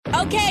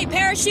Okay,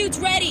 parachutes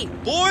ready.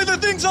 Boy, the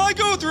things I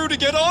go through to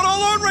get auto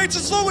loan rates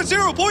as low as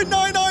 0.99%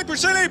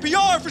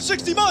 APR for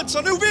 60 months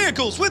on new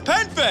vehicles with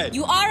PenFed.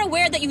 You are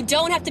aware that you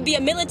don't have to be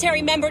a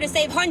military member to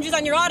save hundreds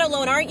on your auto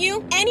loan, aren't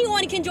you?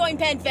 Anyone can join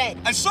PenFed.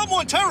 As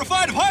someone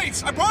terrified of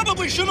heights, I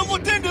probably should have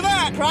looked into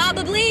that.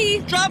 Probably.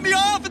 Drop me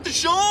off at the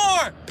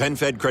shore.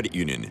 PenFed Credit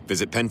Union.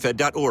 Visit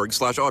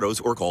PenFed.org/autos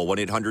or call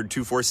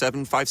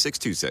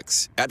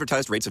 1-800-247-5626.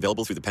 Advertised rates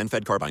available through the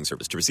PenFed car buying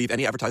service. To receive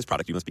any advertised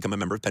product, you must become a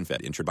member of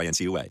PenFed, insured by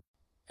NCUA.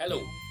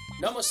 Hello,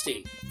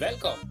 Namaste,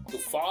 welcome to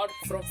Far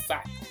From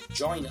Fact.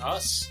 Join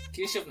us,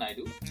 Keshav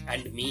Naidu,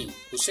 and me,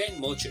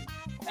 Hussein Merchant,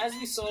 as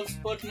we solve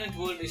pertinent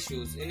world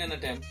issues in an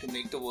attempt to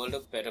make the world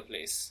a better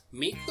place.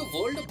 Make the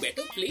world a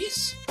better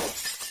place?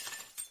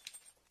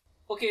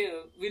 Okay,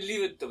 we'll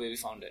leave it the way we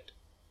found it.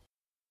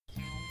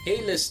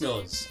 Hey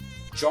listeners,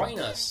 join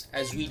us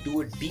as we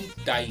do a deep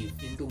dive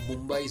into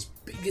Mumbai's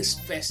biggest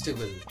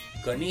festival,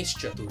 Ganesh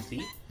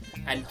Chaturthi,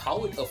 and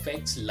how it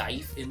affects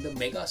life in the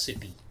mega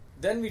city.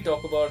 Then we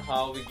talk about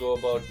how we go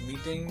about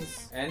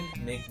meetings and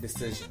make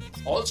decisions.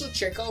 Also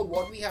check out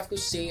what we have to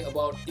say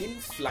about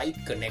in-flight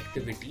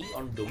connectivity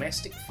on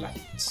domestic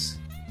flights.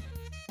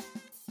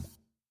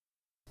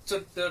 So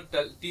the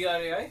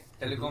TRAI,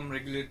 Telecom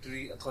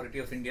Regulatory Authority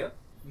of India,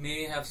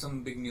 may have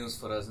some big news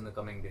for us in the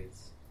coming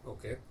days.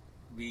 Okay.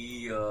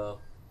 We,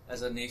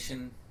 as a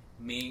nation,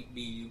 may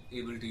be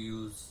able to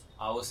use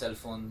our cell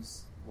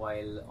phones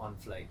while on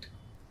flight.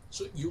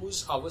 So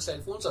use our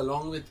cell phones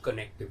along with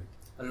connectivity.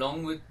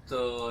 Along with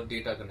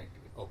data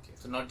connectivity. Okay.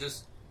 So not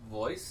just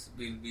voice,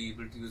 we'll be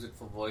able to use it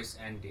for voice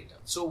and data.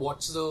 So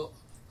what's the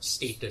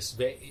status?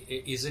 Where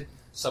is it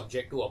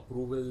subject to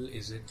approval?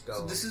 Is it?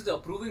 So this is the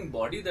approving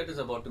body that is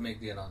about to make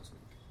the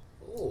announcement.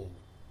 Oh.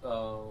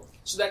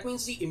 So that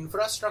means the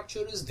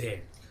infrastructure is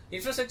there.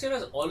 Infrastructure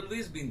has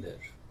always been there.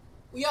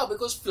 Yeah,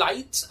 because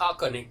flights are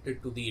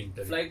connected to the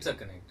internet. Flights are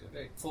connected,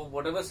 right? For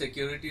whatever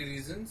security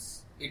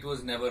reasons, it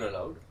was never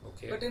allowed.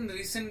 Okay. But in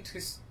recent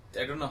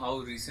I don't know how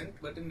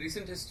recent, but in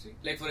recent history,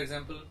 like for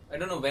example, I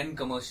don't know when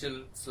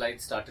commercial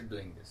flights started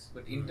doing this,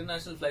 but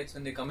international flights,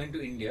 when they come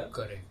into India,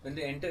 correct, when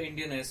they enter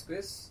Indian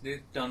airspace,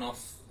 they turn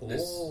off this.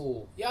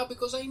 Oh, yeah,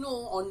 because I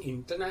know on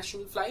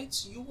international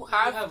flights you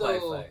have the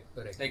Wi-Fi.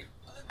 Correct. Like,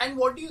 and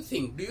what do you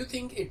think? Do you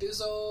think it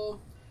is a?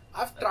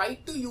 I've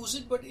tried to use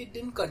it, but it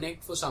didn't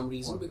connect for some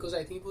reason because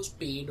I think it was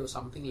paid or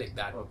something like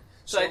that. Okay.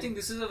 So I think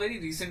this is a very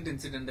recent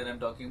incident that I'm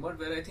talking about,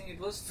 where I think it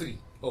was free.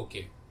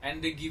 Okay. And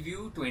they give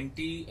you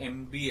 20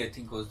 MB, I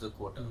think was the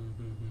quota.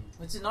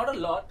 Which is not a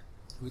lot.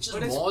 Which is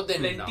but more it's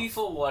than plenty enough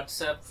for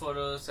WhatsApp for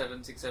a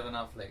 7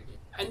 hour flight.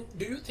 And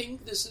do you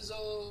think this is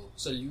a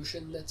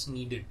solution that's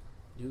needed?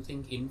 Do you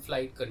think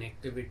in-flight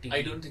connectivity?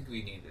 I don't think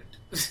we need it.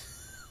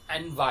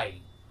 And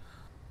why?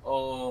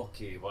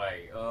 Okay,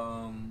 why?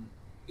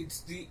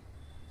 It's the...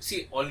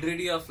 See,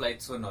 already our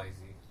flights were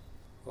noisy.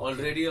 Okay.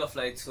 Already our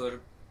flights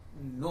were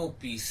no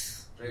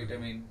peace, right? I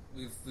mean,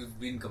 we've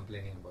been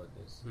complaining about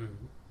this.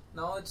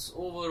 Now it's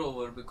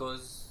over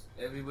because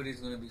everybody's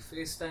going to be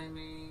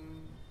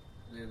FaceTiming,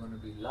 we're going to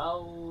be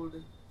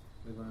loud,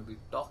 we're going to be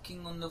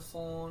talking on the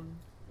phone.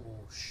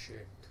 Oh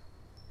shit.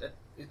 That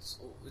it's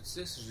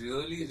just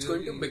really... It's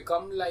going to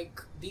become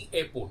like the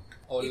airport,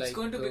 or it's like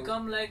going to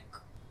become like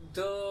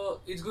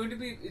it's going to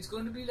be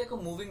like a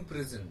moving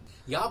prison.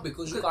 Yeah,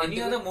 because you can't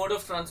any other mode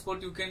of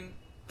transport you can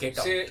get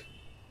say,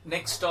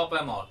 next stop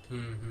I'm out.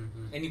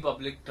 Mm-hmm. Any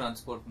public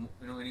transport,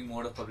 any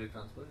mode of public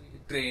transport,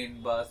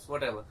 train, bus,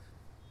 whatever.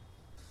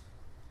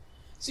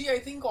 See, I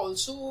think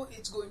also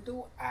it's going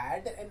to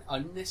add an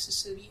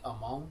unnecessary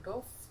amount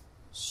of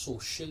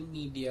social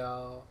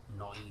media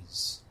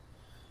noise.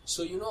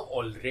 So,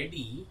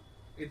 already...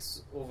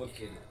 It's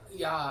overkill.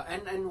 Yeah,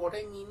 and what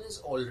I mean is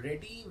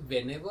already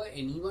whenever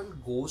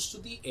anyone goes to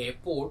the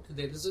airport,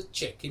 there is a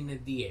check-in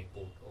at the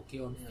airport, okay,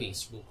 on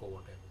Facebook or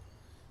whatever.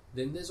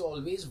 Then there's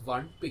always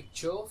one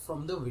picture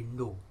from the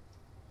window.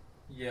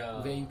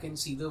 Yeah. Where you can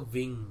see the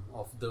wing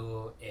of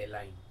the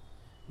airline.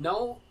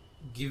 Now,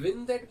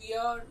 given that we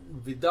are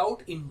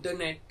without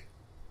internet,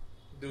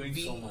 doing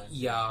so much.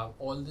 Yeah,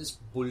 all this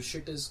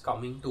bullshit is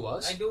coming to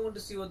us. I don't want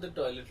to see what the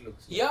toilet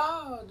looks like.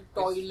 Yeah, the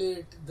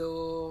toilet,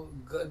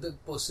 the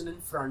person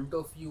in front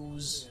of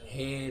you's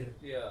hair,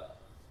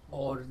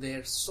 or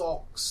their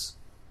socks.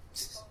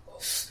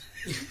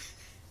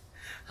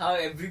 How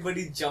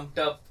everybody jumped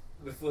up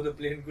before the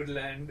plane could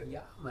land.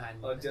 Yeah, man.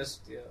 Or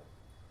just,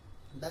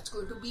 That's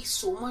going to be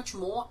so much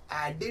more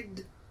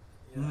added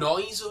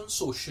noise on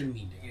social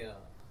media. Yeah.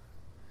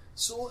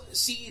 So,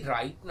 see,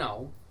 right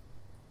now,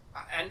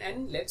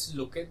 and let's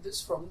look at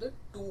this from the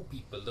two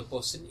people, the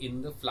person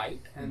in the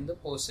flight and the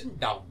person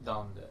down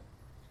there.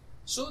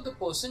 So the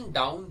person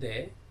down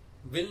there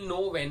will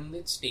know when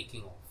it's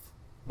taking off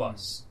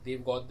bus.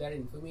 They've got that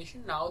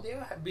information. Now they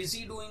are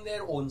busy doing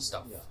their own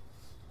stuff.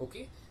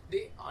 Okay,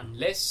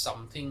 unless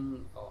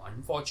something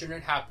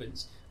unfortunate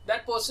happens,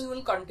 that person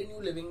will continue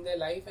living their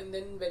life, and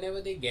then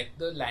whenever they get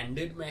the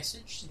landed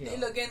message,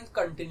 they'll again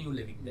continue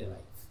living their life.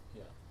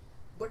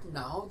 But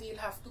now they'll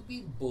have to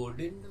be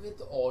burdened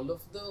with all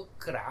of the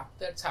crap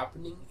that's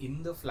happening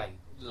in the flight.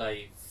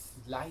 Live.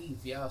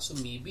 live. Yeah. So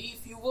maybe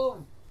if you were...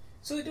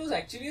 So it was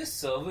actually a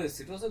service.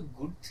 It was a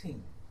good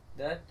thing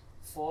that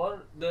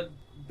for the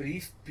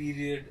brief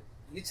period,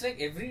 it's like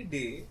every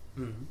day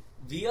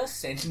we are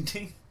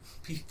sending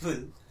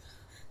people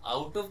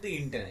out of the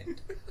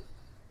internet.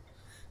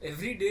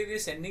 Every day we are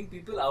sending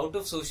people out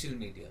of social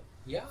media.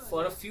 Yeah.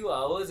 For a few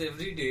hours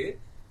every day,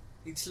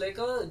 it's like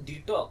a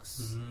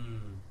detox.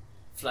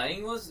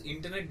 Flying was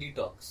internet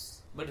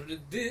detox. But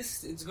with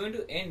this, it's going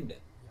to end.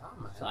 Yeah,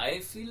 man. So I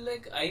feel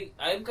like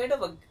I'm kind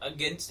of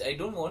against. I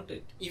don't want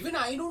it. Even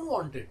I don't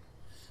want it.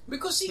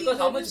 Because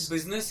how much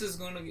business is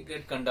going to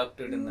get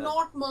conducted in that?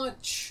 Not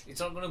much. It's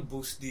not going to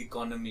boost the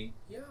economy.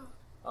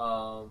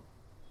 Yeah.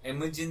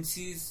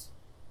 Emergencies.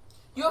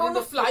 You're on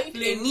the flight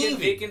anyway.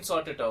 They can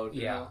sort it out.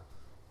 Yeah. You know?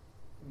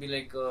 Be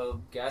like,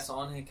 gas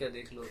on hai kya,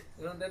 dekh lo.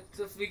 You know, that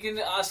if we can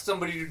ask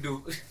somebody to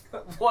do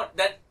what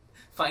that.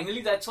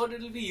 Finally, that's what it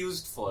will be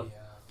used for. Yeah.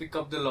 Pick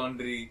up the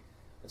laundry.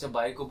 Acha,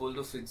 bhai ko bol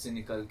do fridge se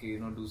nikal ke,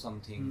 do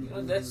something. You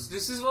know,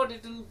 this is what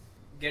it will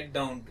get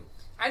down to.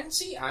 And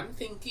see, I'm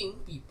thinking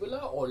people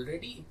are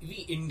already,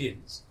 we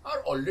Indians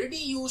are already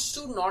used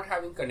to not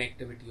having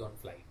connectivity on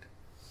flight.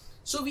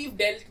 So we've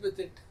dealt with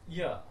it.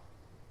 Yeah.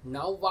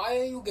 Now why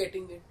are you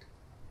getting it?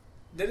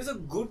 There is a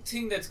good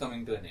thing that's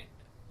coming to an end.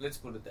 Let's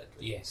put it that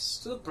way. Yes.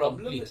 So the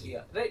problem is,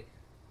 right.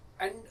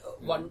 And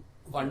one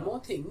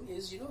more thing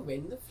is,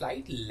 when the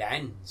flight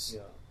lands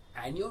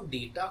and your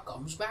data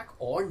comes back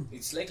on,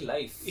 it's like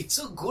life. It's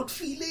a good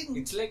feeling.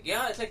 It's like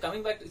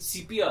coming back to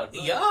CPR.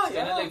 No? Yeah, it's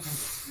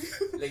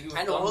yeah. like you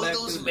and come all back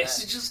those to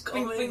messages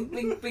ping, coming.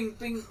 ping, ping,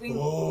 ping, ping.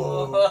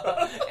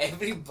 Oh.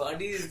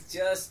 Everybody is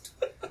just...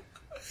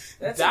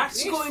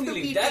 That's going to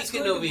be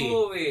taken away.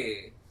 Go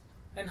away.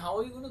 And how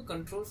are you going to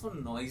control for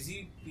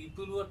noisy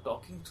people who are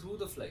talking through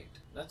the flight?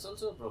 That's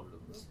also a problem.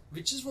 No?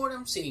 Which is what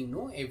I'm saying,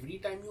 no? Every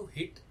time you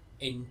hit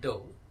enter...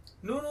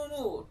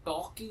 No.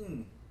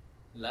 Talking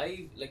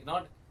live, like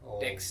not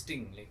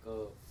texting.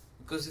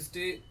 Because if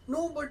they...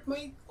 No, but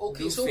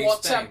okay, so FaceTime.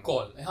 WhatsApp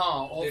call.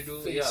 Or They do,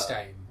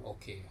 FaceTime.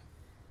 Okay.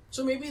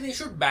 So maybe they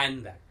should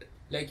ban that.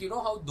 Like,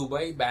 how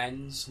Dubai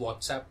bans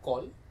WhatsApp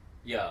call?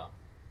 Yeah.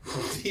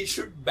 They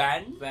should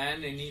ban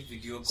any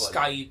video call.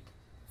 Skype,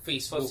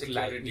 Facebook for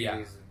Live. security Yeah.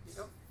 reasons.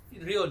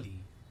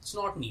 Really. It's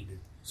not needed.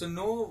 So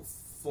no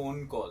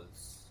phone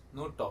calls.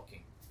 No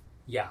talking.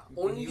 Yeah.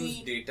 You Only can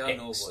use data, text.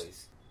 no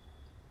voice.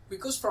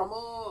 Because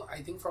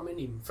I think from an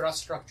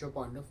infrastructure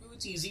point of view,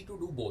 it's easy to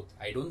do both.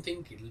 I don't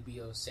think it'll be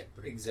a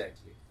separate.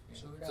 Exactly. Yeah.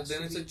 So, So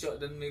then it's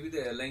then maybe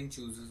the airline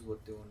chooses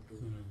what they want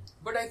to.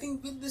 But I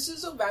think this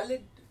is a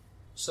valid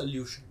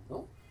solution,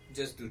 no?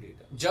 Just do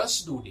data.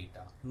 Just do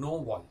data, no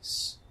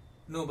voice.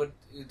 No, but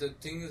the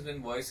thing is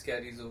when voice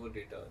carries over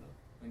data, no?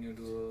 When you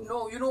do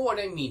No, you know what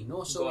I mean,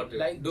 no? So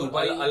like don't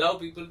Dubai...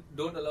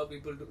 don't allow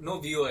people to... No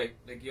VOI.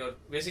 Like you're...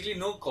 Basically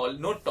no call,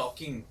 no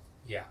talking.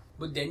 Yeah.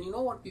 But then you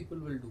know what people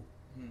will do?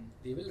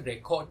 They will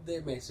record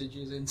their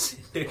messages and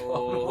send it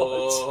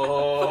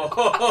Oh.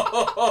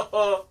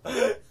 on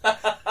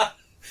WhatsApp.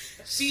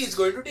 See, it's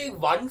going to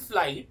take one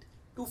flight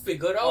to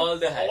figure out All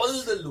the hacks.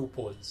 all the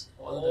loopholes.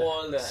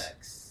 All the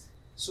hacks.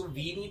 So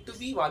we need to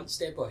be one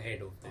step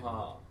ahead of them.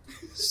 Ah.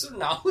 So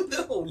now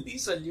the only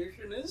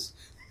solution is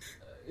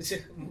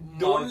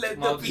don't let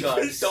the people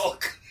guards.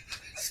 talk.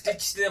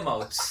 Stitch their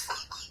mouths.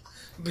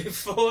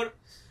 Before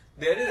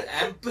there is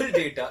ample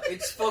data,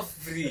 it's for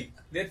free.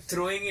 They're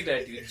throwing it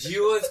at you.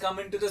 Jio has come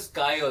into the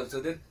sky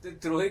also. They're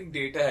throwing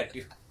data at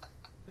you.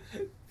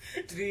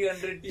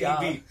 300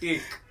 TB,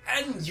 take.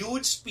 And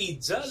huge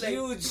speeds, like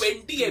Huge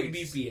 20 speeds.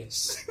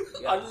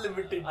 Mbps. Yeah.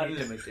 Unlimited.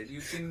 Unlimited.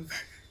 You can...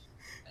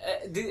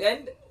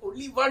 and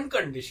Only one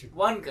condition.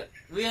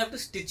 we have to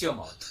stitch your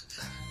mouth.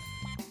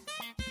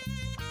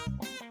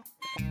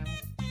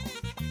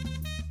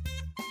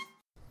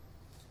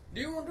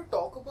 Do you want to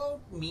talk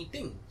about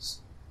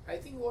meetings? I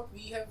think what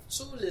we have...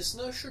 So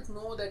listeners should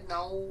know that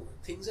now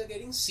things are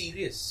getting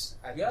serious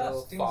at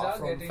the things Far are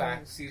From getting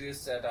Facts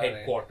serious at our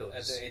headquarters.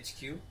 At the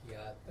HQ.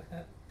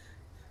 Yeah.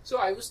 So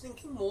I was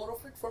thinking more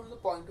of it from the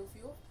point of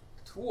view of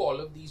through all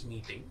of these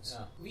meetings,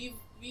 we've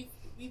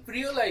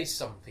realized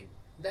something.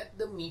 That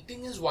the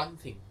meeting is one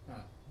thing.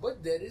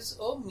 But there is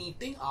a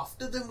meeting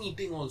after the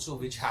meeting also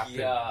which happens.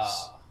 Yeah.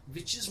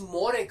 Which is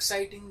more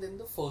exciting than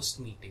the first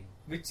meeting.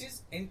 Which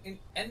is,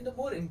 and the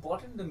more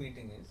important the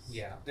meeting is,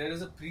 there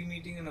is a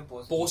pre-meeting and a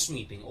post-meeting.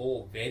 Post-meeting.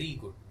 Oh, very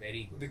good.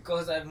 Very good.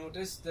 Because I've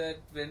noticed that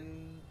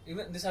when,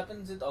 even this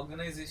happens with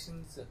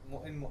organizations,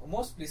 in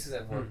most places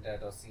I've worked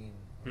at or seen,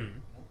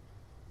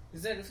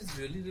 is that if it's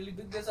really, really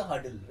big, there's a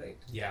huddle, right?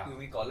 Yeah. You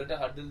may call it a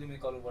huddle, you may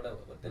call it whatever,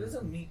 but there is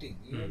a meeting.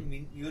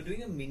 You're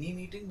doing a mini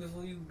meeting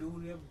before you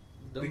do your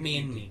The big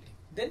main meeting.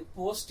 Then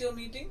post your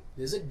meeting,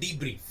 There's a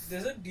debrief.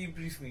 there's a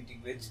debrief meeting,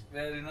 where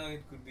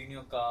it could be in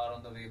your car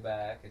on the way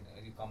back, and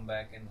you come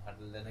back and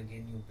huddle, then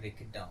again you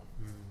break it down,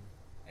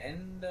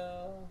 and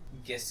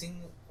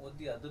guessing what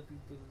the other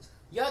people.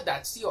 Yeah,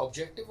 that's the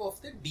objective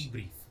of the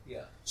debrief.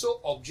 Yeah.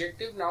 So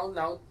objective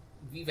now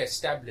we've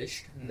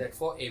established that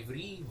for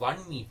every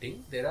one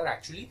meeting there are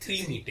actually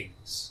 3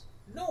 meetings.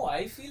 No,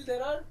 I feel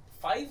there are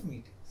 5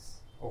 meetings.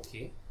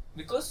 Okay.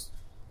 because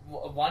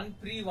one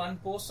pre, one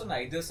post on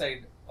either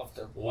side of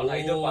the on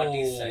either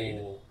party's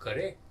side,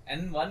 correct.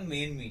 and one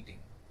main meeting.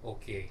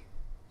 Okay.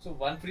 So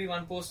one pre,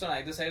 one post on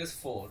either side is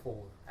 4.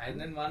 And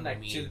then one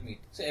actual meeting.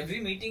 So every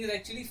meeting is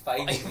actually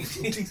 5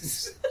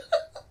 meetings.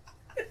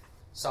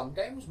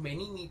 Sometimes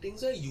many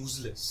meetings are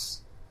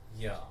useless.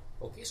 Yeah.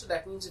 Okay, so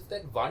that means if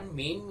that one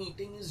main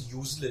meeting is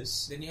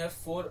useless, Then you have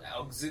 4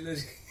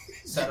 auxiliary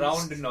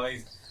surround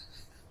noise.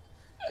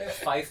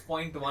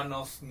 5.1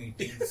 of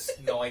meetings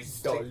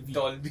noise.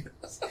 Dolby.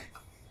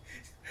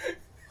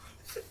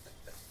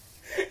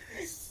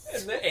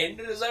 and the end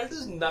result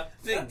is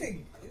nothing.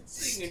 Nothing.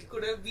 It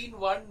could have been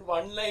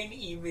one-line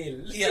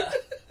email. Yeah.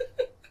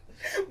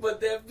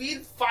 But there have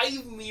been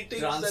 5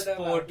 meetings.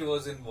 Transport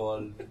was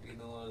involved.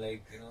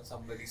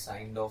 Somebody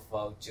signed off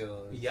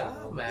vouchers. Yeah,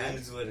 man.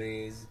 Bills were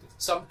raised.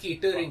 Some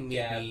catering,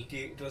 maybe.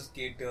 It was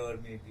cater,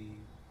 maybe.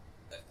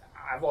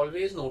 I've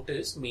always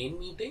noticed main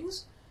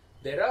meetings,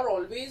 there are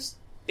always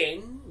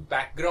 10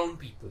 background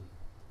people.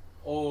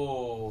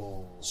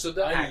 Oh. So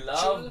the I actual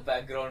love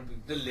background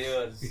people, the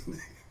layers.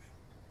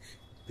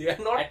 They are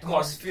not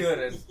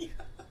atmosphere.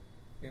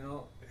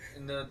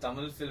 In the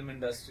Tamil film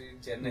industry in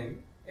Chennai,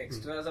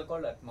 extras are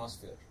called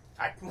atmosphere.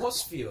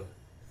 Atmosphere.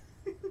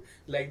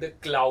 Like the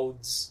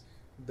clouds,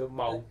 the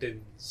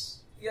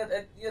mountains. Yeah,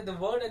 the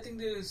word I think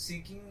they were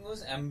seeking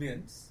was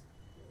ambience.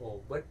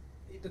 Oh, but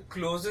The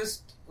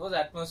closest was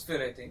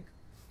atmosphere, I think.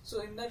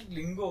 So in that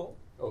lingo,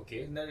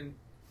 okay.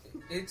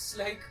 it's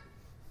like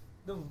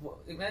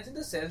imagine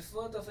the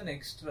self-worth of an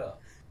extra.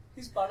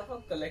 He's part of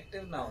a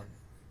collective noun.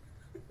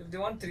 If they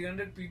want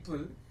 300 people,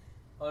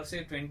 or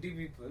say 20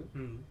 people,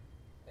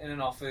 in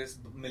an office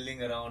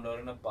milling around or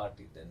in a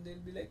party, then they'll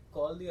be like,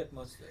 call the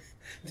atmosphere.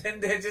 Then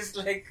they're just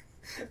like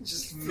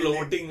just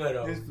floating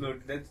around. Just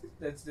float.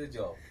 That's their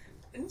job.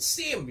 And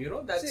same,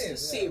 that's the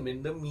same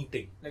in the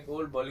meeting. Like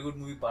old Bollywood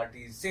movie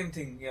parties, same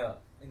thing,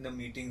 in the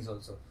meetings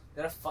also.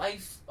 There are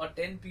 5 or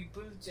 10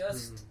 people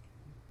just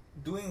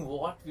doing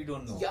what we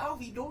don't know. Yeah,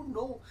 we don't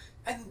know.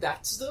 And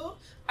that's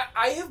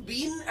I have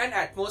been an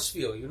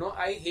atmosphere,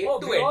 I hate to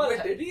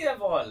admit it. We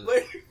have all.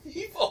 But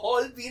we've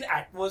all been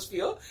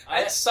atmosphere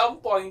at some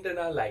point in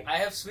our life. I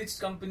have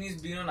switched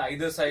companies, been on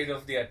either side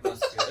of the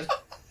atmosphere.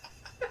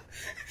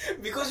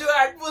 Because you're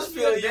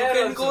atmosphere, you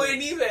can go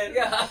anywhere.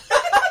 Yeah.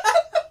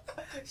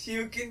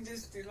 You can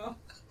just,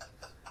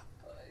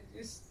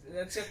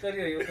 that's your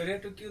career. Your career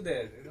took you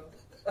there,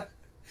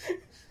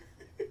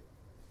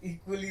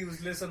 Equally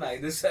useless on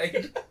either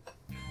side.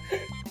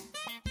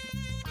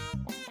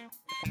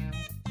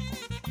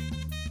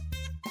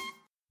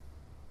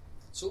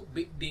 So,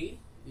 big day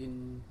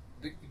in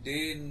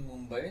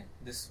Mumbai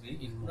this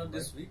week. Not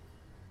this week.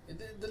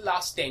 The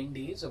last 10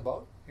 days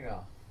about. Yeah.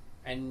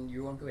 And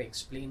you want to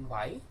explain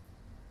why?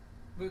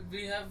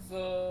 We have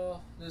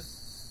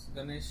this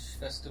Ganesh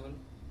festival,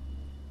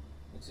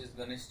 which is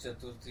Ganesh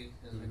Chaturthi,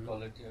 as we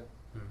call it here.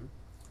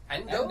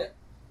 And the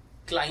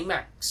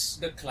climax.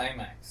 The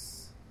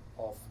climax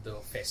of the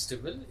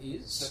festival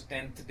is the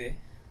 10th day.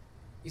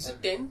 Is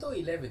it 10th or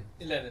 11th?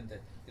 11th.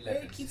 Yeah,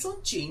 it keeps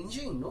on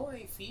changing, no?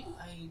 I feel.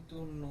 I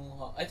don't know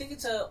how. I think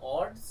it's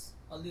odds.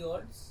 All the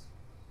odds.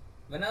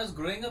 When I was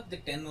growing up, the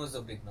 10 was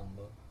a big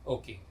number.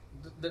 Okay.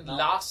 The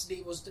last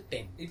day was the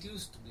 10th. It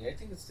used to be. I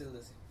think it's still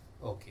the same.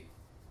 Okay.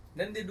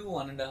 Then they do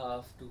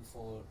 1.5, 2,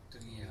 4,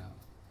 3. Yeah.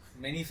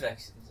 Many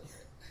fractions of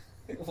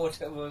it.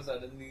 Whatever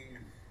suddenly.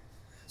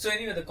 So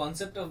anyway, the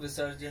concept of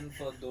Visarjan,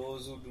 for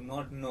those who do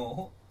not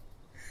know,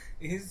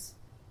 is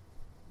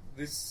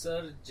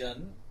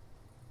Visarjan.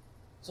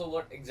 So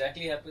what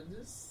exactly happens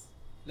is,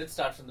 let's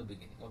start from the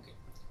beginning. Okay.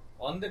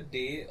 On the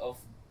day of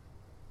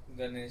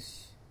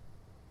Ganesh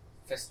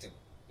festival,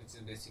 which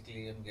is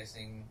basically, I'm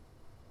guessing,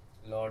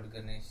 Lord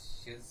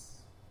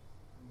Ganesh's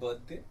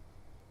birthday.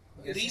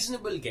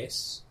 Reasonable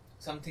guess.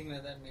 Something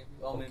like that, maybe.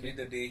 Or maybe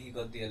the day he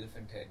got the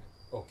elephant head.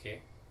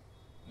 Okay.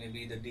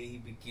 Maybe the day he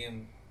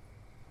became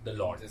the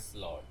Lord. This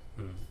Lord.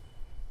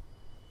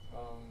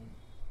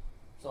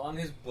 So on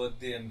his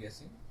birthday, I'm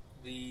guessing,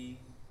 we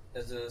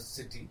as a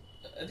city,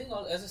 I think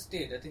as a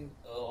state, I think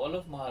all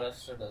of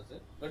Maharashtra does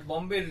it. But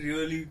Bombay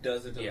really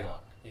does it a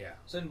lot. Yeah.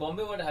 So in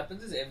Bombay, what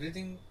happens is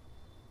everything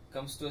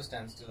comes to a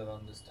standstill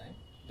around this time.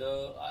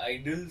 The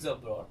idols are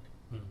brought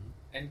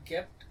and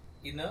kept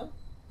in a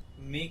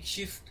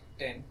makeshift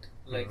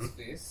tent-like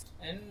space,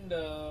 and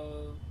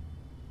the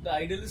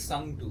idol is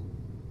sung to.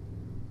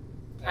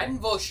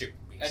 And worshipped.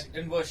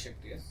 And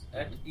worshipped, yes.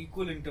 At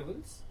equal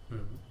intervals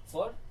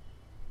for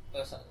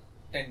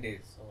 10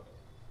 days or whatever.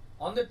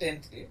 On the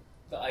 10th day,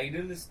 the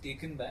idol is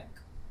taken back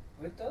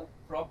with a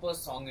proper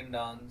song and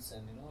dance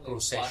and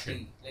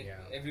procession. Party.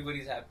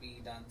 Everybody's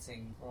happy,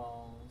 dancing.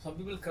 Some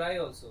people cry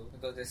also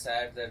because they're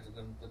sad that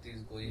Ganpati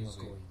is going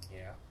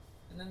away.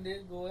 And then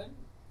they go and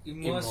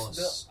immerse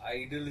the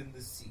idol in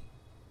the sea.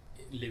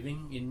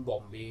 Living in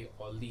Bombay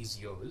all these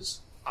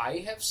years, I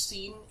have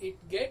seen it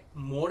get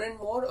more and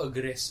more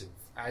aggressive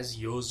as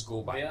years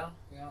go by. Yeah.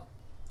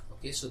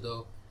 Okay,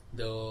 so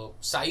the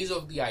size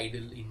of the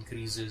idol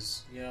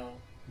increases. Yeah.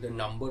 The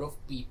number of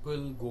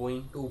people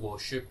going to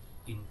worship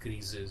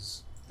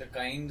increases. the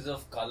kinds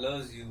of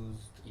colors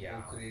used. Yeah.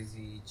 Go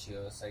crazy,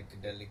 cheer,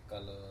 psychedelic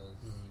colors.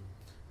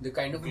 The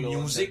kind of glow in the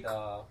music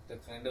dark, the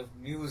kind of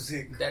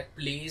music. that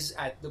plays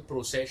at the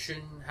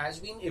procession has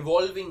been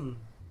evolving.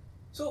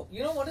 So,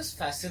 you know what is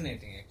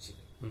fascinating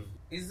actually?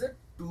 Is the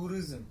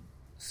tourism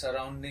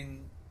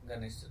surrounding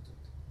Ganesh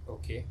Chaturthi.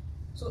 Okay.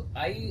 So,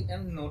 I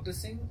am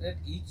noticing that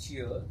each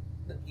year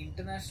the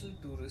international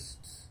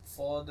tourists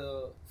for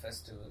the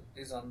festival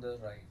is on the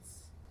rise.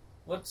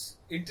 What's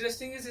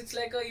interesting is it's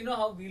like you know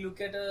how we look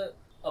at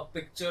a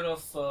picture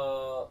of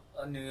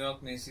a New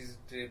York Macy's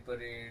Day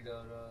Parade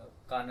or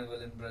a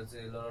Carnival in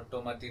Brazil or a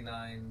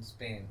Tomatina in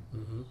Spain.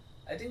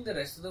 I think the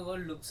rest of the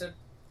world looks at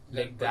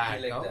Like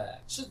that. like huh?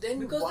 that. So then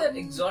Because that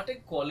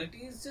exotic quality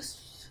is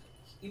just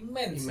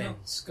immense. no?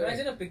 Immense, correct.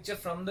 Imagine a picture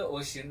from the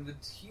ocean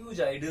with huge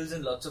idols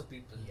and lots of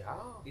people. Yeah.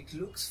 It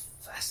looks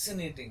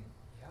fascinating.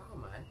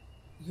 Yeah, man.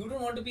 You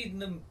don't want to be in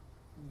the...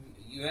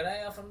 You and I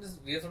are from this...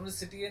 We are from the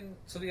city, and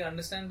so we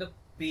understand the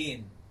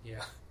pain.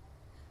 Yeah.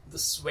 The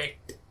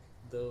sweat.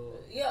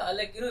 Yeah,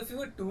 like, you know, if you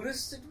were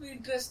tourists, it would be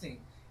interesting.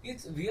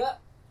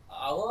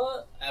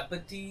 Our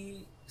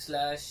apathy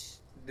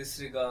 /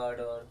 disregard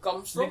or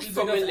Comes from little bit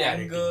of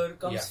familiarity. anger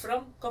comes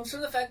Yeah.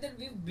 from the fact that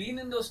we've been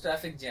in those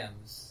traffic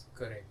jams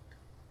Correct.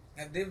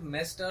 and they've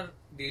messed our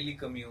daily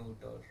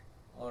commute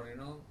or you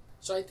know,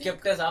 So I think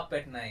kept us up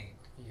at night.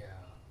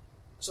 Yeah.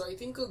 So I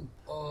think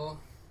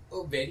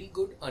a very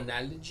good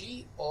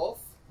analogy of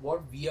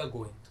what we are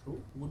going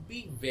through would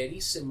be very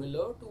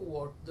similar to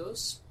what the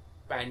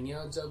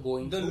Spaniards are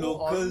going The through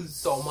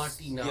locals, on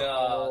Tomatina.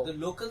 yeah, the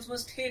locals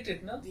must hate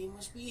it, no? They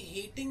must be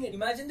hating it.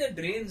 Imagine the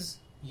drains.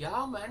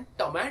 Yeah, man,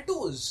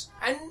 tomatoes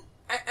and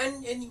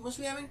you must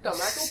be having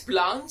tomato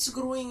plants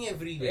growing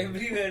everywhere.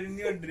 Everywhere in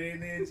your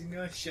drainage, in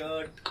your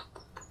shirt.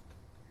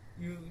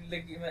 You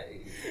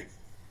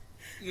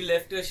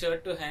left your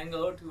shirt to hang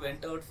out. You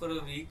went out for a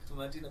week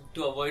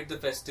to avoid the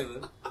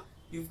festival.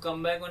 You've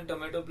come back when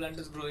tomato plant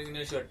is growing in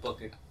your shirt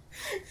pocket,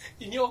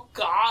 In your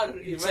car,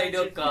 inside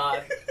your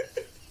car,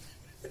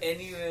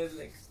 anywhere.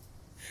 Like,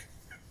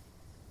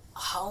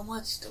 how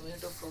much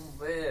tomato from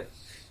where?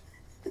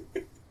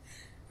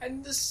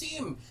 And the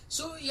same.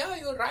 So yeah,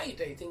 you're right.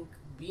 I think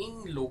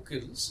being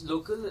locals.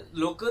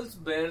 Locals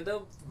bear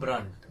the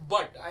brunt.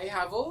 But I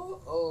have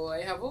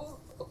a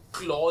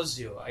clause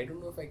here. I don't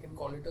know if I can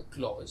call it a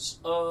clause.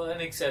 An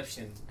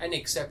exception. An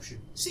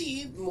exception.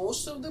 See,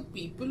 most of the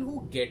people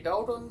who get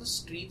out on the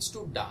streets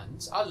to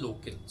dance are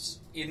locals.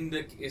 In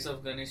the case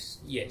of Ganesh.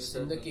 Yes,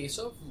 in the case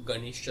of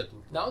Ganesh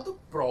Chaturthi. Now the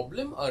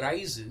problem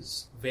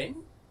arises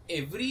when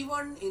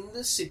everyone in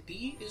the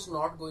city is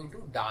not going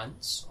to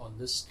dance on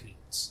the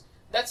streets.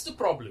 That's the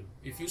problem.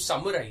 If you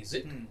summarize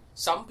it,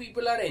 some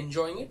people are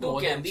enjoying it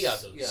more than the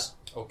others.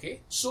 Yeah.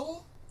 Okay?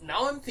 So,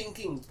 now I'm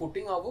thinking,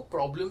 putting our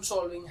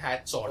problem-solving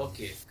hats on.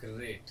 Okay,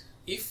 great.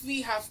 If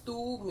we have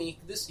to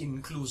make this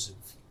inclusive,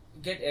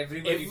 Get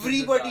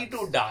everybody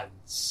to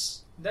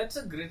dance. That's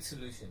a great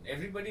solution.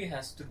 Everybody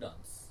has to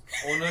dance.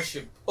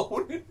 Ownership.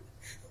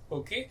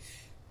 Okay?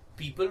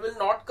 People will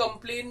not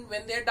complain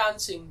when they're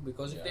dancing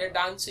because if they're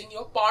dancing,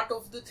 you're part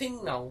of the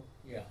thing now.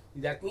 Yeah.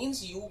 That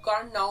means you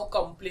can't now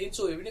complain.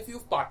 So even if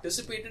you've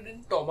participated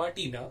in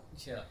Tomatina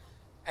Yeah.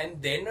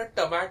 and then a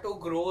tomato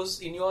grows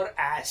in your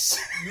ass,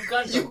 You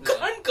can't you complain.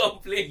 can't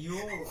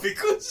complain.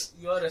 Because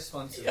You are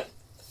responsible.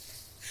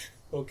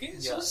 okay,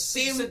 Yeah. so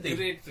same it's a thing.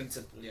 great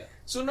principle. Yeah.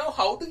 So now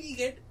how do we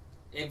get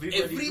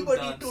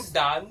everybody to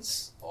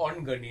dance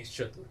on Ganesh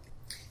Chaturthi?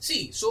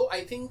 See, so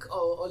I think a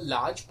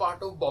large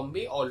part of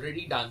Bombay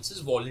already dances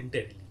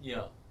voluntarily.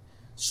 Yeah.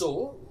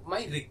 So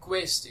my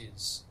request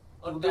is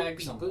Or to the tag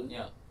people, someone.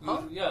 Yeah.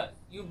 Huh?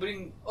 You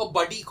bring a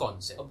buddy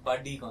concept. a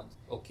buddy concept.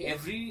 Okay.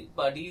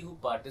 Everybody who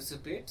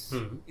participates,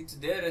 it's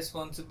their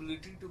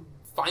responsibility to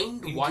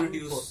Find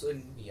introduce one.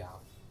 and Yeah.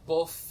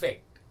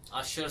 Perfect.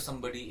 usher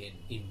somebody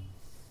in.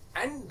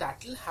 And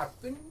that will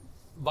happen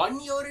 1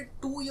 year,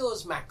 2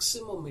 years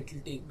maximum it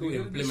will take to We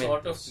will be implement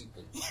short of this.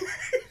 people.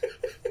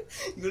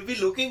 You'll be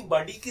looking,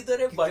 buddy kidhar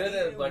hai,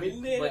 buddy, buddy,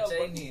 mil nahi raha, बचा ही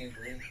buddy. नहीं है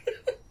कोई.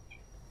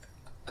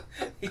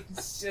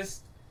 It's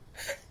just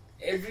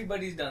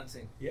everybody's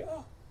dancing.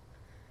 Yeah.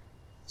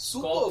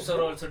 Super. Cops are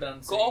bro. also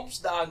dancing. Cops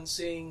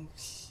dancing.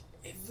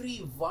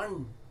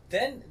 Everyone.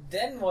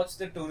 Then watch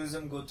the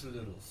tourism go through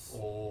the roof.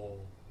 Oh.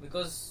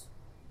 Because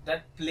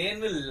that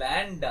plane will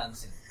land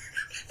dancing.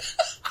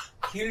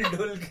 He'll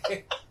dul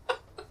ke.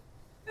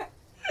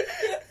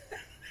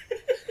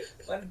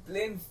 One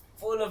plane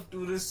full of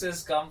tourists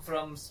has come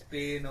from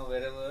Spain or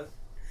wherever.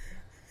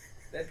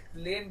 That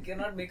plane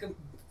cannot make a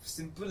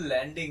simple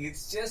landing.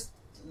 It's just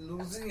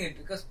losing it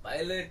because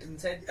pilot,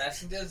 inside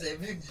passengers,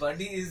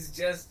 everybody is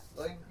just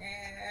going.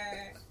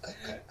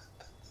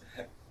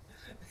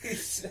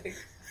 It's like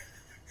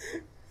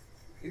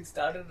it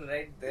started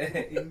right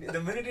there.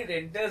 The minute it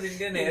enters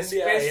Indian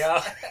airspace,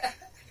 yeah.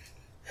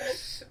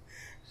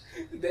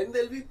 Then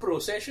there'll be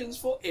processions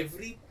for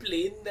every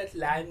plane that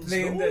lands.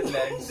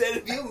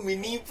 There'll be a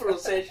mini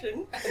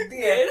procession. at the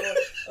airport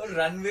और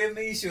runway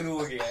में ही शुरू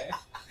हो गया है.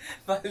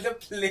 while the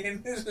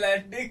plane is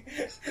landing,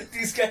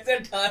 these guys are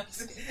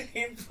dancing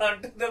in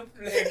front of the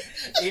plane.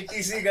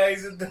 ATC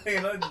guys with the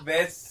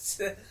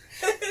vests.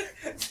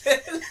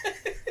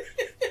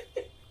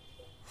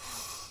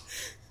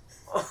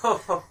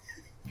 Oh.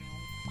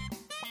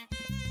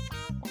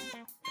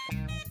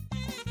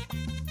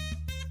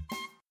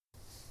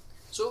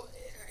 So,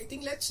 I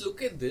think let's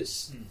look at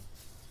this.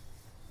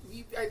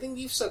 I think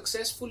we've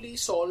successfully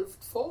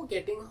solved for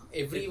getting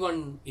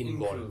everyone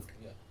involved. Included,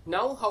 yeah.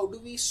 Now, how do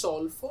we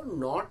solve for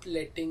not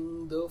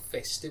letting the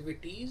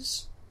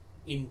festivities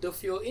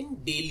interfere in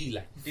daily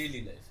life?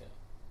 Daily life, yeah.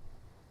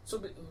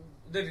 So,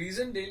 the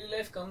reason daily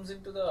life comes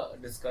into the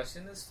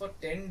discussion is for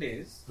 10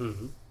 days,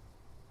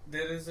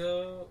 there is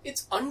a...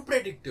 It's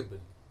unpredictable.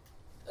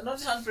 Not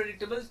just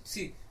unpredictable.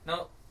 See,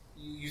 now,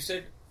 you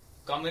said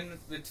come in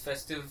with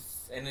festive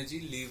energy,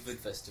 leave with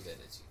festive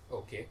energy.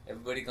 Okay.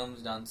 Everybody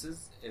comes,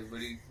 dances,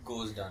 everybody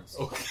goes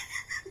dancing. Okay.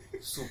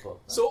 Super.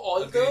 So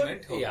all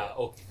Agreement, the... Yeah,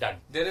 okay, done.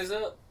 There is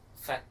a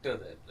factor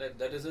there.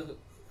 That is a,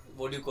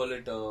 what do you call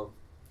it, a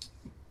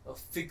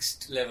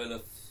fixed level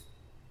of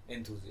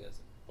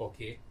enthusiasm.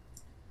 Okay.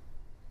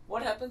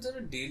 What happens on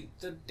a day,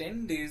 the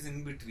 10 days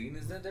in between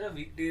is that there are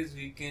weekdays,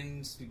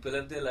 weekends, people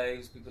have their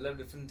lives, people have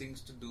different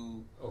things to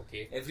do.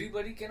 Okay.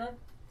 Everybody cannot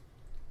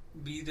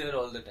be there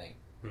all the time.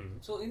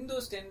 So in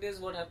those 10 days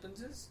what happens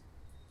is,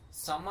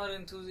 some are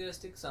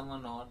enthusiastic, some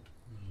are not.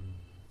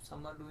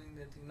 Some are doing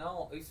their thing.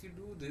 Now, if you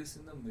do this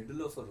in the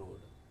middle of a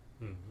road,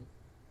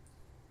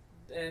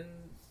 then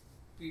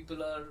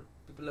people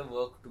have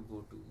work to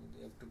go to.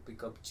 They have to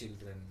pick up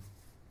children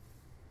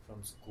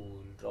from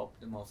school, drop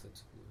them off at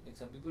school. Like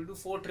some people do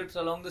 4 trips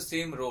along the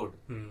same road.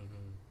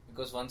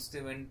 Because once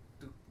they went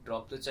to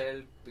drop the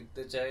child, pick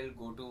the child,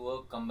 go to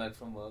work, come back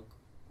from work,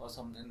 or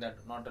something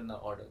that, not in the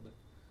order. But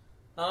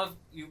now if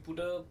you put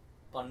a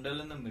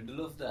pandal in the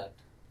middle of that,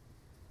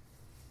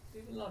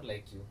 they will not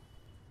like you.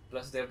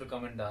 Plus they have to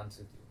come and dance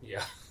with you.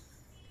 Yeah.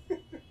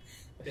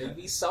 There'll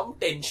be some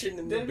tension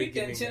in the beginning. There'll be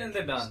tension in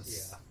the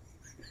dance.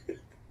 Yeah.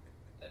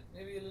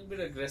 Maybe a little bit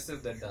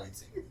aggressive, that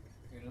dancing.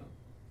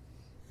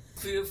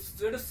 We have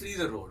to free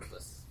the road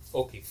first.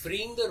 Okay,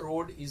 freeing the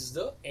road is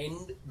the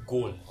end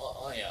goal.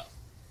 Yeah.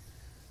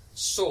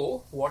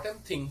 So, what I'm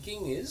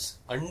thinking is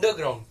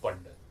underground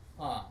pandal.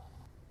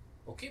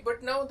 Okay,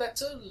 but now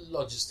that's a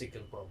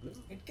logistical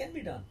problem. It can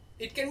be done.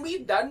 It can be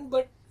done,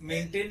 but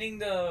Maintaining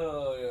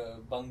the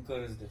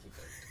bunker is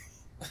difficult.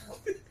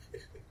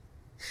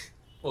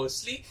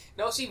 firstly,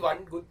 now see,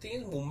 one good thing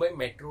is Mumbai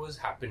Metro is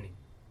happening.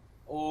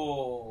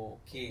 Oh,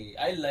 okay.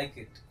 I like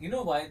it. You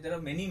know why? There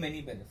are many,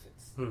 many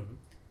benefits.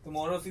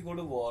 Tomorrow if we go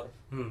to war,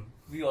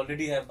 we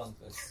already have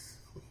bunkers.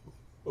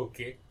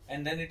 Okay.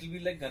 And then it will be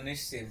like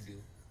Ganesh saved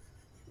you.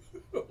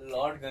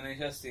 Lord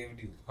Ganesha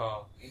saved you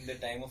in the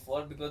time of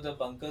war because the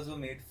bunkers were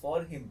made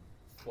for him.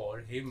 For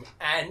him.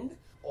 And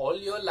all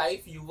your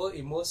life you were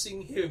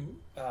immersing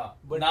him.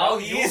 But now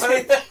he is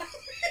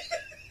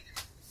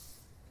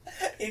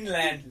in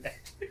land.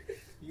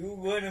 You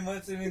go and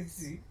immerse him in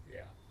sea.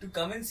 Yeah. To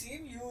come and see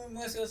him, you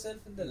immerse yourself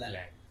in the land.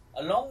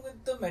 Along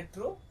with the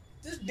metro,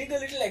 just dig a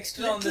little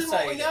extra on the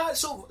side. Yeah,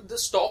 so the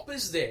stop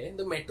is there,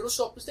 the metro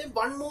stop is there,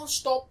 one more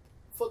stop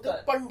for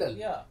the pandal.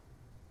 Yeah.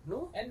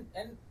 No? And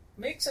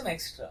make some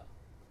extra.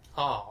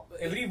 For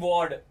every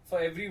ward, for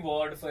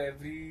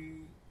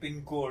every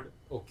pin code.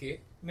 Okay.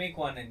 Make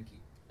one and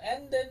keep.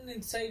 And then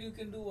inside you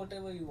can do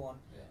whatever you want.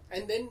 Yeah.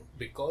 And then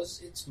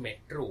because it's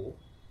metro,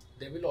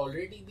 there will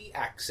already be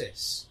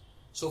access.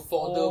 So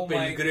for the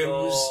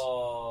pilgrims,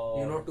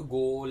 to go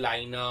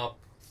line up.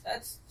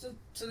 That's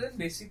so then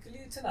basically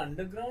it's an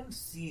underground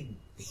scene.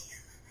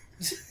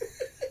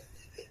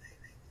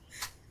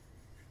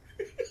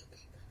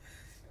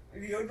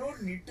 You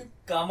don't need to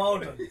come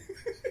out on it.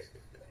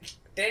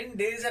 10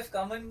 days have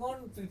come and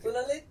gone. People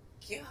are like,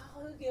 kya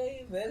ho gaya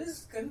ye? Where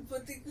is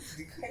Ganpati? Kuch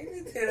dikhai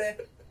nahi de raha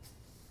hai.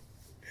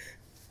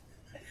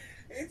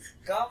 It's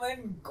come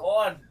and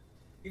gone.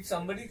 If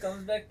somebody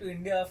comes back to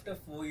India after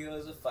 4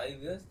 years or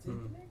 5 years, they'll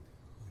be like,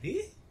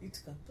 really? It's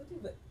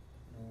Ganpati?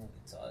 No,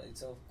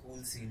 it's a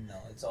cool scene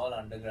now. It's all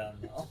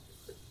underground now.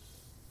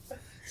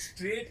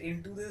 Straight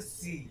into the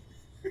sea.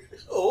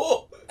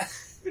 Oh!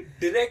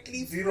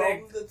 Directly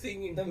from the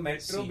thing into the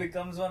metro sea.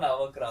 becomes one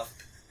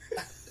hourcraft.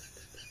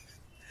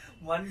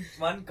 One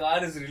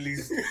car is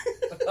released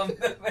from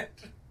the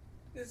metro.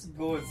 This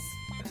goes.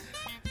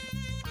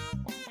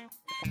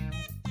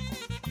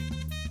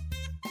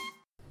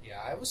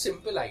 Yeah, I have a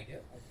simple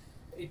idea.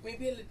 It may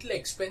be a little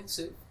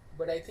expensive,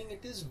 but I think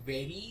it is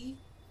very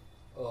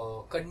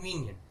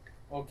convenient.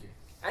 Okay.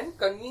 And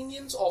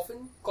convenience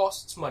often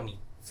costs money.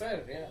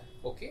 Fair, yeah.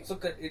 Okay. So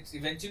it's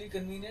eventually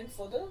convenient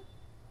for the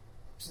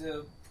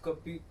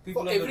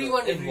people. For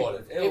everyone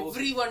involved. Oh,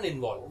 Everyone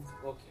involved.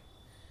 Okay.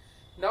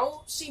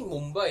 Now, see,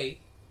 Mumbai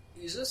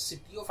is a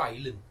city of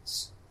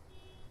islands.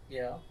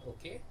 Yeah.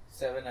 Okay.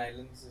 7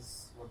 islands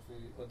is what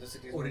the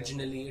city is.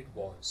 Originally it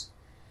was.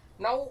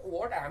 Now,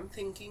 what I'm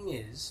thinking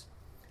is,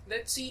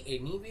 let's see,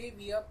 anyway,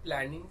 we are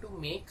planning to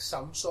make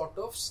some sort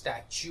of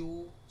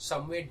statue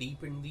somewhere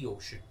deep in the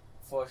ocean.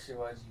 For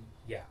Shivaji.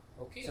 Yeah.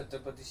 Okay.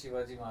 Chhatrapati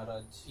Shivaji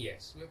Maharaj.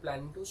 Yes, we're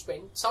planning to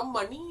spend some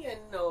money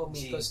and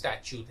make a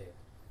statue there.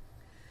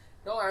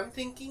 Now I'm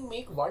thinking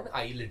make one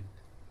island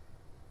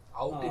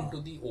out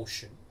into the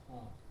ocean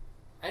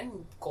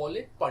and call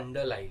it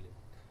Pandal Island.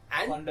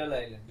 And Pandal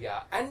Island.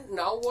 yeah, and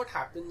now what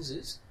happens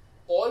is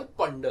all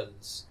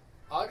Pandals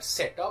are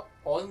set up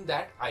on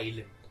that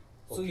island.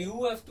 So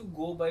you have to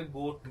go by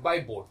boat. By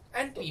boat.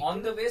 And people,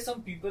 On the way,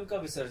 some people ka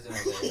visarjan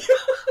ho jayega.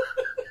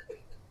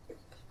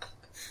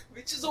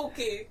 which is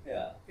okay.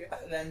 Yeah.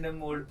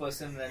 Random old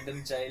person,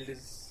 random child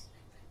is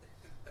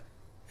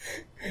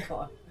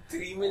gone.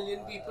 3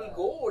 million people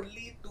go,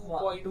 only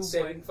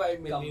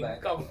 2.75 million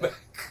come back.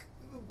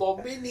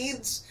 Bombay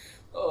needs,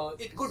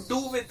 it could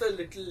do with a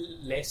little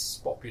less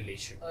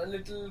population. A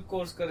little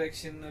course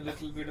correction, a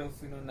little bit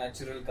of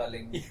natural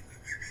culling.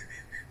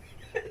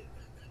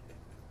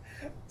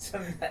 So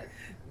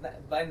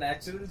by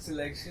natural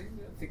selection,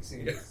 we are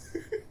fixing it.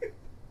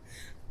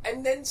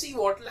 And then see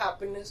what will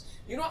happen is,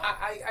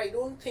 I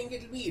don't think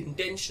it will be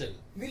intentional.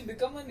 We'll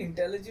become an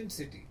intelligent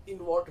city.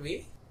 In what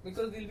way?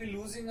 Because we'll be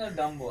losing our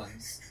dumb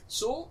ones.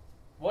 So,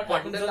 What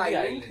happens on the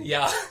island?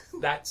 Yeah,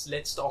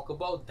 let's talk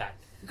about that.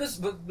 Because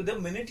the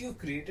minute you've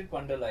created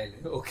Pandal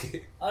Island,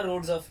 Okay. our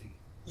roads are free.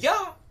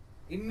 Yeah.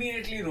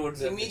 Immediately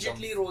roads are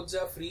Roads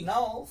are free.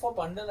 Now, for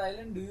Pandal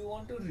Island, do you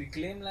want to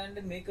reclaim land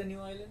and make a new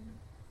island?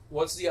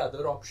 What's the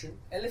other option?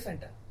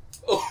 Elephanta.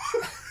 Oh,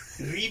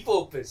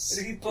 repurpose.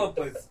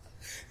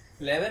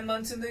 11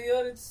 months in the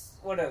year, it's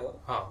whatever.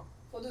 Huh.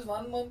 For this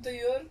 1 month a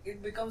year,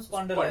 it becomes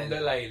Pandal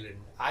Pandal Island.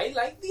 I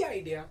like the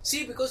idea.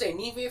 See, because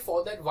anyway,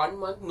 for that 1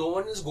 month, no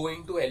one is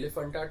going to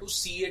Elephanta to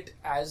see it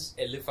as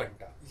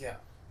Elephanta. Yeah.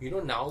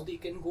 Now they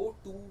can go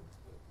two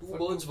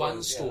birds,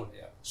 one stone.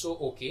 Yeah. So,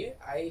 okay,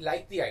 I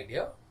like the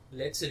idea.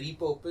 Let's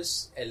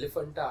repurpose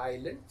Elephanta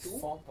Island to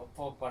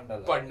For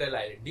Pandal Pandal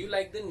Island. Do you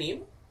like the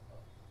name?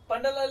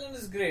 Pandal Island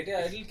is great,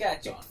 yeah, it'll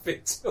catch on.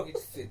 Fits. It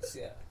fits,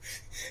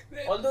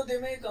 yeah. Although they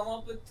may come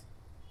up with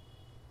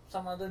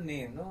some other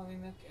name, no? I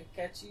mean, a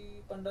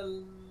catchy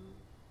Pandal.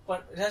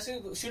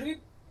 Should it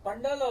be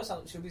Pandal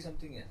or should be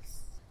something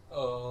else?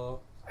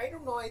 I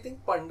don't know. I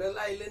think Pandal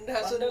Island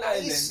has Pandal a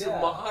nice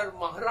Island, yeah.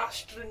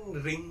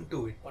 Maharashtrian ring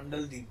to it.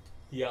 Pandal Deep.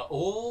 Yeah.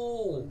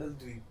 Oh. Pandal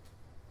Dweep.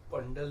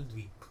 Pandal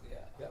Dweep.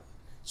 Yeah.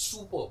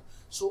 Superb.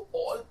 So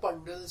all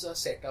Pandals are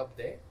set up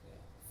there.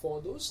 For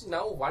those,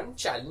 now one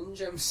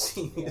challenge I'm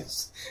seeing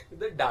is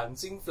the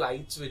dancing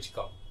flights which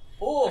come.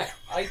 Oh,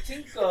 I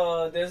think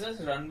there's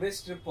a runway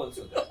strip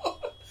also there.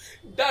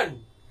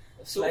 Done.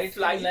 So Flights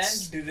flights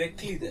land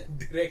directly there.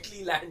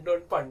 Directly land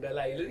on Pandal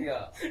Island.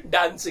 Yeah.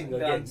 Dancing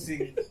again.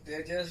 Dancing.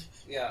 They're just,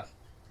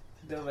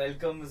 the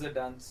welcome is a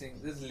dancing.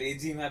 There's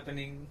lejim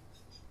happening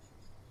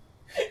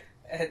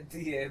at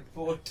the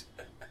airport.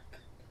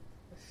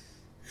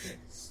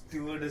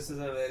 Stewardesses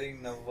are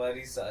wearing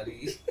Nawari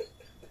sari.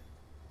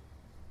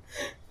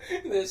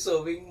 They're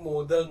serving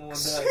modak.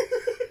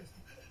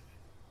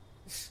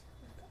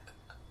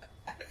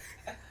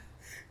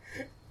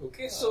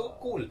 Okay, so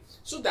cool.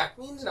 So that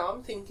means now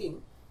I'm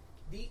thinking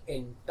the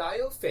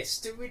entire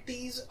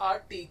festivities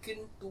are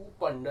taken to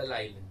Pandal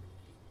Island.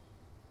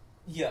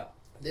 Yeah.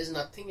 There's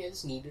nothing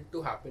else needed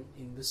to happen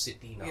in the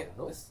city now,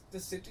 no? The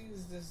city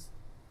is just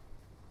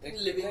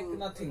Living like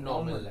nothing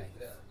normal normal life.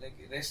 like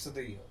rest of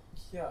the year.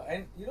 Yeah,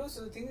 and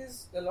so the thing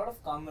is, a lot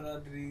of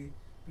camaraderie.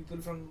 People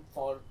from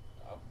far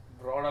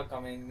abroad are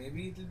coming.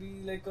 Maybe it will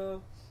be like a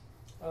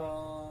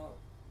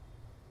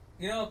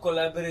a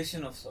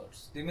collaboration of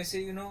sorts. They may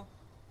say,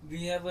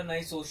 we have a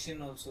nice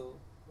ocean also.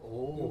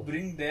 Oh. You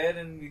bring there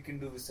and we can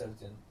do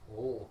Visarjan.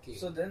 Oh, okay.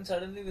 So then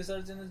suddenly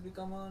Visarjan has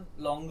become a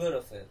longer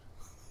affair.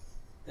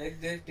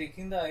 Like they're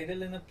taking the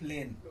idol in a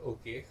plane.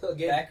 Okay.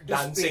 Again, Back to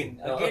dancing.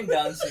 Spain. Again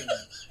dancing.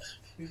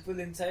 People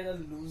inside are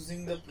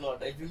losing the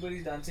plot.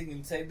 Everybody's dancing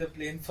inside the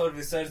plane for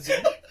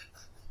Visarjan.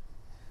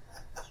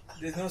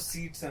 There's no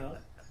seats and all.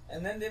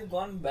 And then they've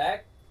gone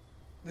back.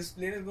 This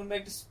plane has gone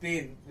back to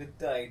Spain with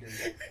the idol.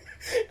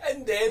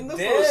 And then the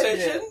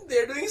procession,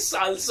 they're doing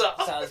salsa.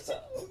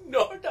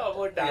 Not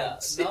our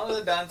dance. Yeah, now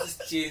the dance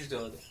is changed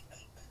over there.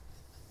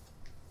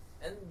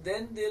 And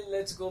then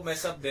let's go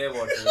mess up their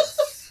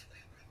waters.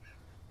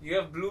 You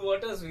have blue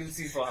waters, we'll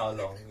see for how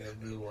long you have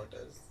blue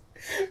waters.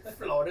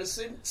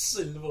 Fluorescent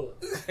silver.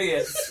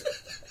 Yes.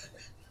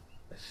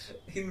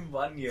 In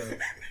 1 year.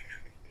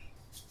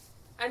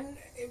 And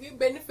we're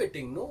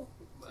benefiting, no?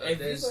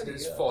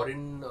 There's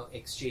foreign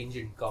exchange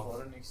income.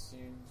 Foreign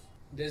exchange.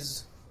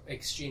 There's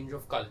exchange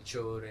of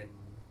culture and...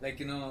 Like,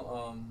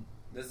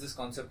 there's this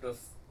concept of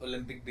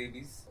Olympic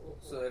babies.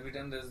 So every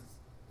time there's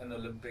an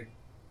Olympic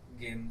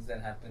games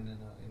that happen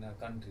in a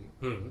country,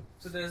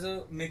 so there's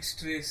a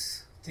mixed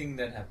race thing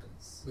that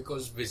happens.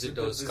 Because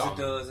visitors come.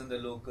 Visitors and the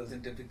locals,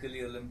 and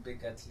typically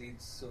Olympic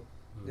athletes, so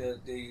they're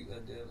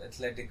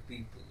athletic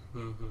people.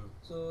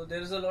 So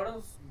there's a lot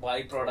of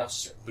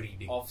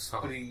byproduct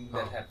offspring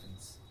that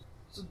happens.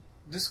 So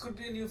this could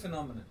be a new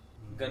phenomenon.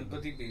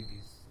 Ganpati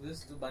babies.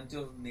 Just a bunch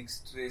of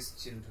mixed race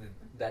children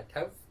that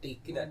have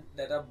taken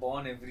that are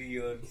born every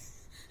year.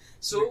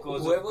 So Because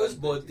of whoever's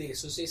Ganpati. birthday,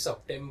 so say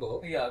September,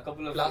 Yeah, a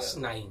couple of plus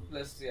 9.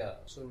 Plus, yeah.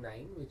 So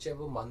 9,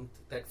 whichever month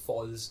that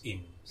falls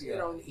in. Say Yeah.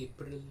 around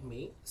April,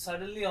 May.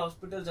 Suddenly,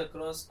 hospitals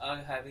across are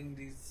having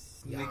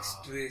these Yeah.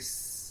 mixed race,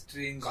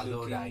 strange Colored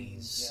looking,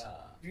 eyes. yeah,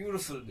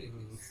 beautiful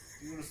babies,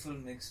 beautiful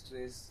mixed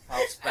race,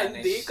 half Spanish.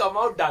 And they come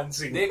out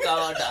dancing. They come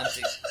out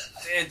dancing.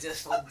 They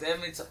just for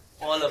them, it's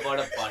all about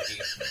a party.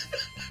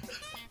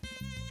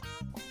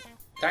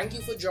 Thank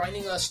you for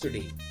joining us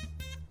today.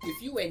 If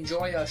you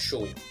enjoy our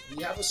show,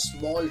 we have a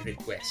small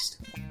request.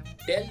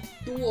 Tell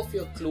 2 of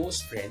your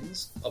close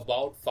friends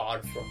about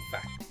Far From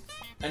Fact.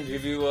 And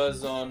review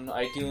us on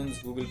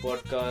iTunes, Google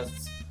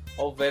Podcasts,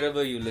 or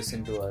wherever you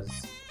listen to us.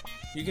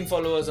 You can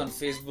follow us on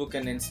Facebook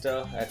and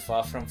Insta at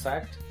Far From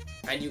Fact.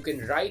 And you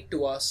can write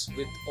to us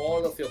with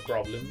all of your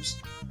problems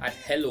at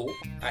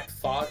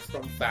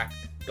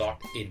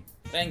hello@farfromfact.in.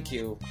 Thank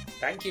you.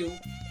 Thank you.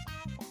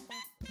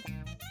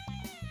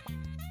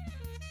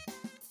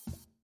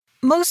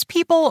 Most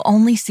people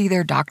only see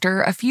their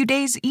doctor a few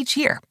days each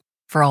year.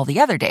 For all the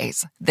other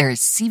days, there's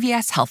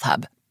CVS Health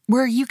Hub,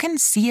 where you can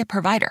see a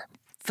provider,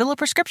 fill a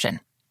prescription,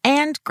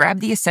 and grab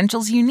the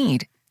essentials you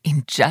need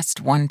in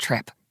just one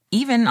trip,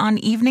 even on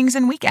evenings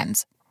and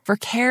weekends. For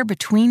care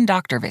between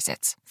doctor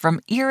visits, from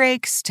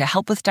earaches to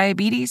help with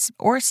diabetes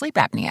or sleep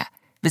apnea,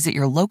 visit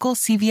your local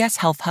CVS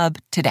Health Hub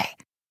today.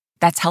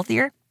 That's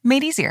healthier,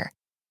 made easier.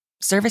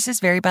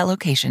 Services vary by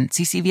location.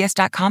 See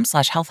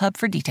cvs.com/healthhub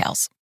for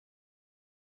details.